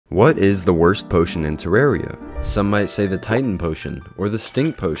What is the worst potion in Terraria? Some might say the Titan potion, or the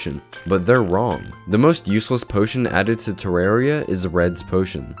Stink potion, but they're wrong. The most useless potion added to Terraria is Red's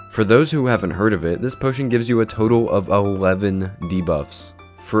potion. For those who haven't heard of it, this potion gives you a total of 11 debuffs,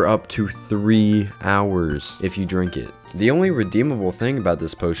 for up to 3 hours if you drink it. The only redeemable thing about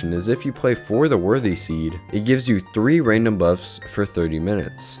this potion is if you play for the Worthy Seed, it gives you 3 random buffs for 30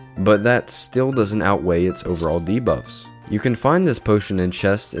 minutes, but that still doesn't outweigh its overall debuffs. You can find this potion in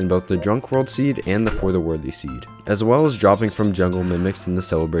chests in both the Drunk World Seed and the For the Worthy Seed, as well as dropping from Jungle Mimics in the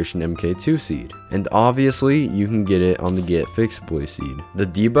Celebration MK2 Seed, and obviously you can get it on the Get Fixed Boy Seed. The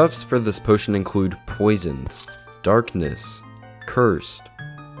debuffs for this potion include Poisoned, Darkness, Cursed,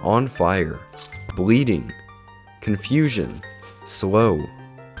 On Fire, Bleeding, Confusion, Slow,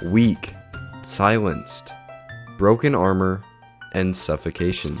 Weak, Silenced, Broken Armor, and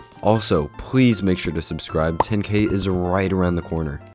Suffocation. Also, please make sure to subscribe. 10K is right around the corner.